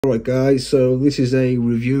Alright guys, so this is a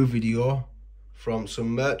review video from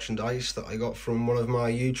some merchandise that I got from one of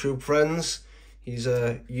my YouTube friends. He's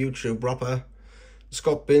a YouTube rapper,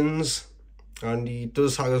 Scott Binns, and he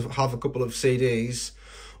does have a couple of CDs.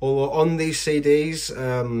 Although on these CDs,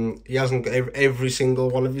 he hasn't got every single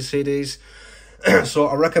one of his CDs. So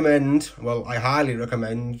I highly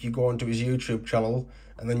recommend you go onto his YouTube channel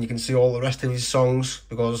and then you can see all the rest of his songs,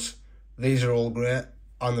 because these are all great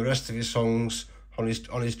and the rest of his songs on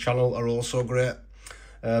his channel are also great.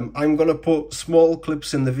 I'm gonna put small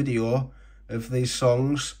clips in the video of these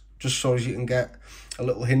songs just so you can get a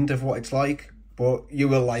little hint of what it's like, but you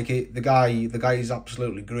will like it. The guy is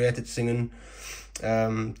absolutely great at singing.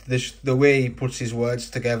 The way he puts his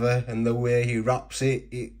words together and the way he raps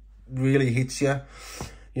it really hits you.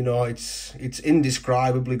 You know, it's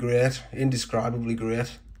indescribably great. You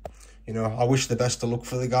know, I wish the best of luck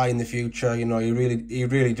for the guy in the future. You know, he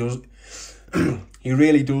really does. He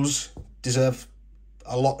really does deserve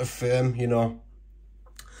a lot of fame, you know.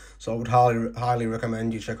 So I would highly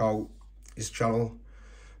recommend you check out his channel,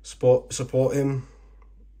 support him.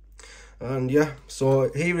 And yeah,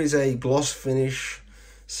 so here is a gloss finish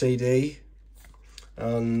CD,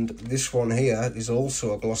 and this one here is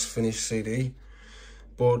also a gloss finish CD,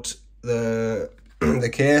 but the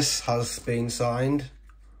case has been signed,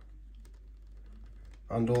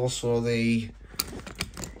 and also the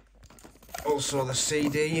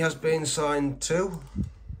CD has been signed too.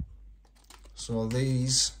 So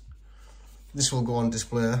this will go on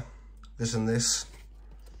display. This and this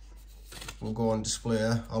will go on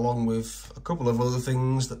display along with a couple of other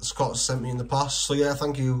things that Scott sent me in the past. So yeah,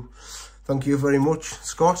 thank you very much,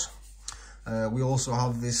 Scott. We also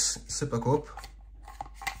have this sipper cup,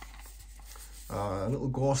 a little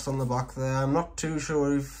ghost on the back there. I'm not too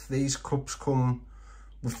sure if these cups come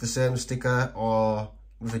with the same sticker or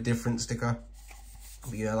with a different sticker,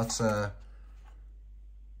 but yeah, that's I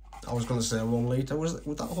was going to say 1 litre.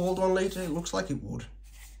 Would that hold 1 litre? It looks like it would.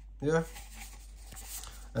 Yeah.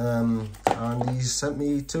 And he's sent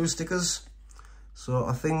me 2 stickers, so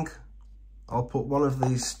I think I'll put one of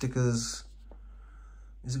these stickers,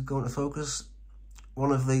 is it going to focus?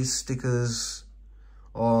 One of these stickers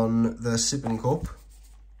on the sipping cup,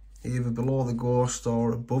 either below the ghost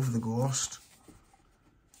or above the ghost,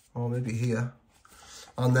 or maybe here.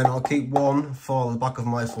 And then I'll keep one for the back of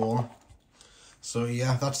my phone. So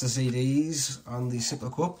yeah, that's the CDs and the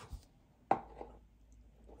sipper cup.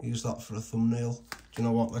 Use that for a thumbnail. Do you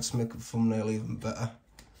know what? Let's make a thumbnail even better.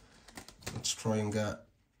 Let's try and get...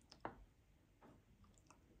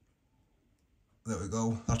 There we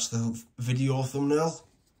go. That's the video thumbnail.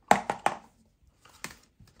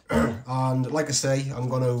 And like I say, I'm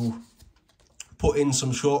going to put in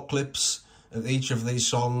some short clips of each of these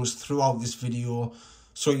songs throughout this video,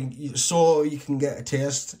 so you can get a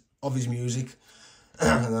taste of his music.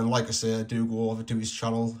 And then, like I say, do go over to his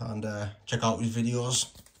channel and check out his videos.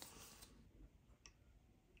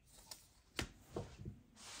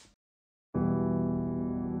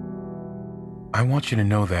 I want you to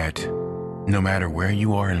know that no matter where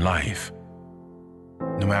you are in life,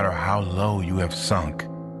 no matter how low you have sunk,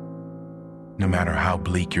 no matter how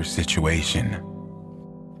bleak your situation,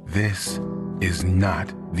 this is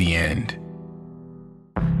not the end.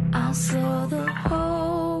 I'll slow the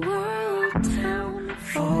whole world down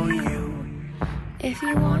for you. If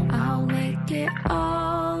you want, I'll make it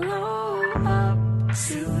all up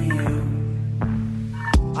to you.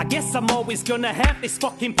 I guess I'm always gonna have this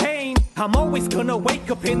fucking pain. I'm always gonna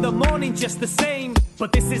wake up in the morning just the same.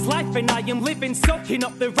 But this is life and I am living, soaking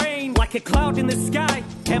up the rain like a cloud in the sky.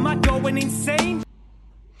 Am I going insane?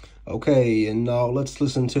 Okay, and now let's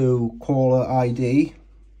listen to Caller ID.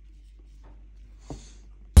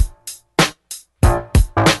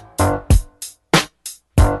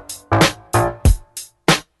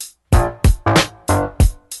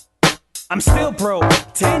 I'm still broke,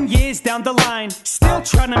 10 years down the line, still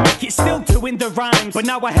trying to make it, still doing the rhymes. But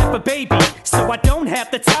now I have a baby, so I don't have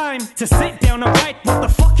the time to sit down and write what the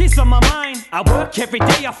fuck is on my mind. I work every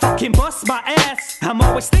day, I fucking bust my ass. I'm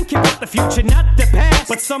always thinking about the future, not the past.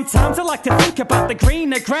 But sometimes I like to think about the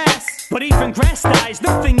greener grass. But even grass dies,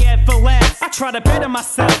 nothing ever lasts. I try to better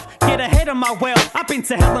myself, get ahead of my wealth. I've been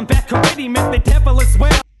to hell and back already, met the devil as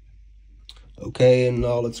well. Okay, and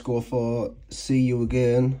now let's go for See You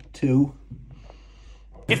Again 2.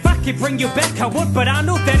 If I could bring you back, I would, but I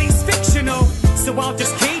know that it's fictional. So I'll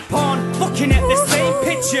just keep on looking at the same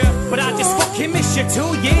picture. But I just fucking miss you, 2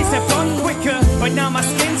 years have gone quicker. But now my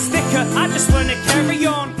skin's thicker, I just learn to carry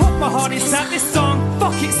on. Put my heart inside this song,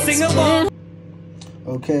 fuck it, sing along.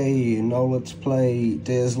 Okay, now let's play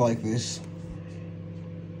Days Like This.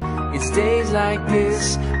 It's It's days like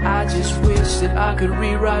this, I just wish that I could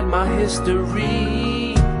rewrite my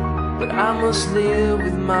history, but I must live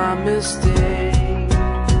with my mistakes.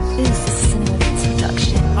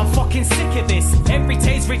 I'm fucking sick of this, every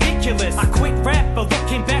day's ridiculous. I quit rap, but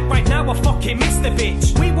looking back right now I fucking missed the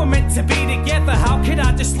bitch. We were meant to be together, how could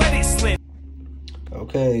I just let it slip?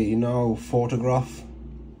 Okay, now Photograph.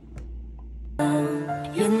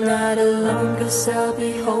 You're not alone, 'cause I'll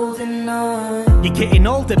be holding on. You're getting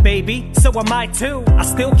older, baby, so am I too. I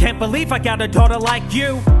still can't believe I got a daughter like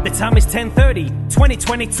you. The time is 10:30,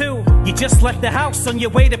 2022. You just left the house on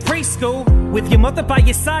your way to preschool, with your mother by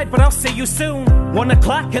your side, but I'll see you soon. 1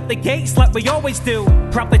 o'clock at the gates like we always do.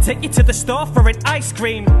 Probably take you to the store for an ice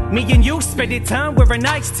cream. Me and you spending time, we're a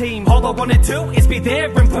nice team. All I wanna do is be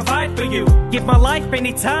there and provide for you. Give my life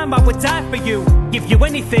anytime, I would die for you. Give you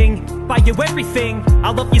anything, buy you everything.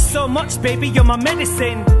 I love you so much, baby, you're my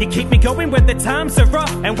medicine. You keep me going when the times are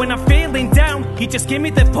rough, and when I'm feeling down, you just give me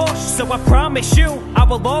the push. So I promise you, I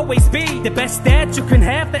will always be the best dad you can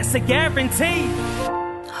have, that's a guarantee.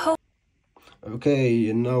 Okay,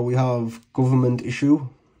 and now we have Government Issue.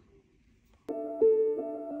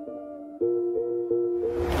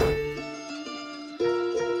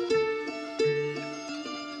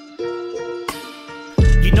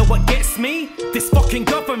 You know what gets me? This fucking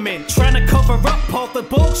government trying to cover up all the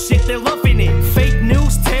bullshit, they're loving it. Fake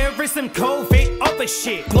news, terrorism, COVID, other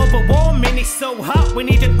shit. Global warming is so hot, we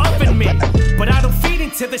need an oven mitt. But I don't feed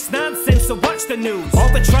into this nonsense, so watch the news. All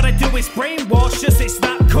they try to do is brainwash us, it's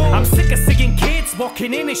not cool. I'm sick of seeing kids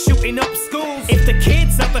walking in and shooting up schools. If the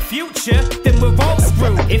kids are the future, then we're all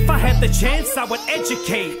screwed. If I had the chance, I would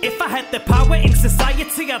educate. If I had the power in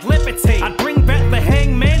society, I'd levitate. I'd bring back the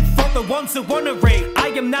hangman for the ones who wanna rape. I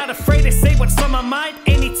am not afraid to say what's on my mind,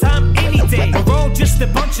 anytime, any day. We're all just a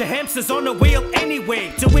bunch of hamsters on a wheel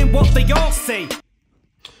anyway, doing what they all say.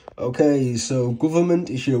 Okay, so Government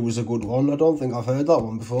Issue was a good one. I don't think I've heard that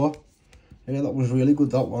one before. Yeah, that was really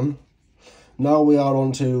good, that one. Now we are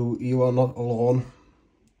on to You Are Not Alone.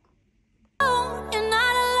 You're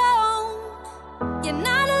not alone. You're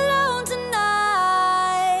not alone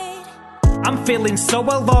tonight. I'm feeling so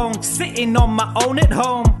alone, sitting on my own at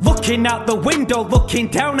home, looking out the window, looking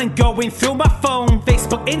down and going through my phone.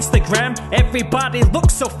 Facebook, Instagram, everybody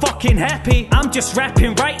looks so fucking happy. I'm just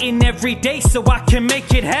rapping, writing every day so I can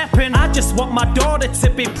make it happen. I just want my daughter to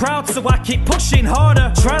be proud, so I keep pushing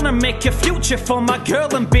harder, trying to make a future for my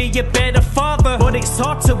girl and be a better father. But it's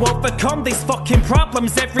hard to overcome these fucking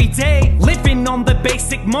problems every day, living on the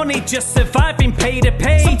basic money, just surviving pay to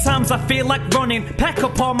pay. Sometimes I feel like running, pack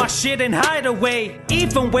up all my shit and hide away.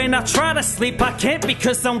 Even when I try to sleep, I can't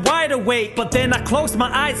because I'm wide awake. But then I close my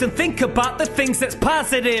eyes and think about the things that's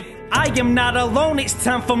positive. I am not alone, it's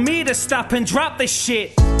time for me to stop and drop this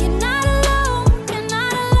shit. You're not alone. You're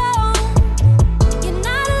not alone. You're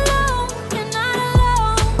not alone. You're not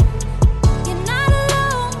alone. You're not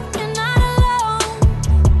alone. You're not alone.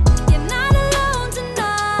 You're not alone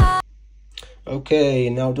tonight. Okay,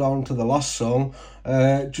 now down to the last song.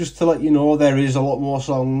 Just to let you know, there is a lot more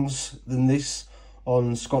songs than this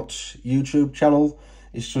on Scott's YouTube channel.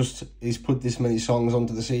 It's just he's put this many songs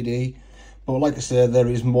onto the CD. But like I said, there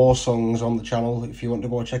is more songs on the channel if you want to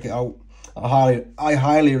go and check it out. I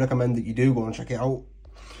highly recommend that you do go and check it out.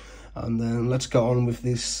 And then let's get on with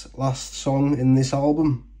this last song in this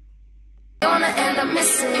album. Gonna end up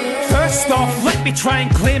missing. First off, let me try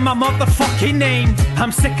and clear my motherfucking name.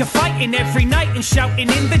 I'm sick of fighting every night and shouting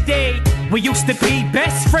in the day. We used to be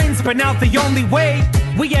best friends, but now the only way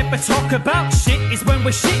we ever talk about shit is when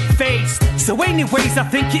we're shit-faced. So anyways, I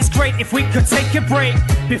think it's great if we could take a break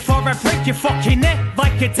before I break your fucking neck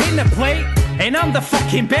like a dinner plate. And I'm the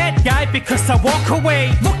fucking bad guy because I walk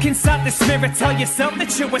away. Look inside this mirror, tell yourself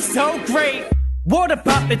that you were so great. What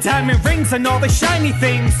about the diamond rings and all the shiny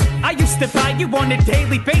things I used to buy you on a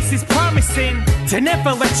daily basis, promising to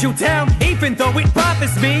never let you down, even though it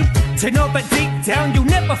bothers me to know that deep down you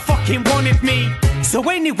never fucking wanted me. So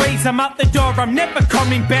anyways, I'm out the door, I'm never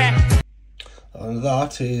coming back. And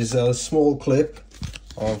that is a small clip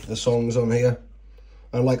of the songs on here.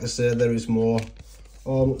 And like I said, there is more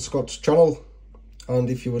on Scott's channel. And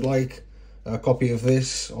if you would like a copy of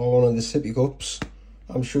this or one of the sippy cups,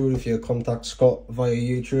 I'm sure if you contact Scott via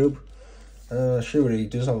YouTube, sure he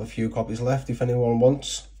does have a few copies left if anyone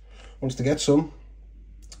wants to get some.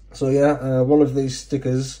 So yeah, one of these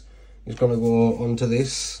stickers is going to go onto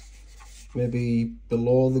this, maybe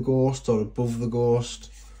below the ghost or above the ghost,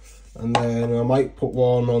 and then I might put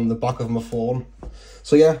one on the back of my phone.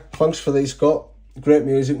 So yeah, thanks for these, Scott. Great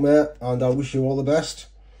music, mate, and I wish you all the best.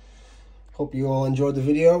 Hope you all enjoyed the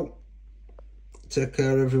video. Take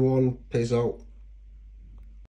care, everyone. Peace out.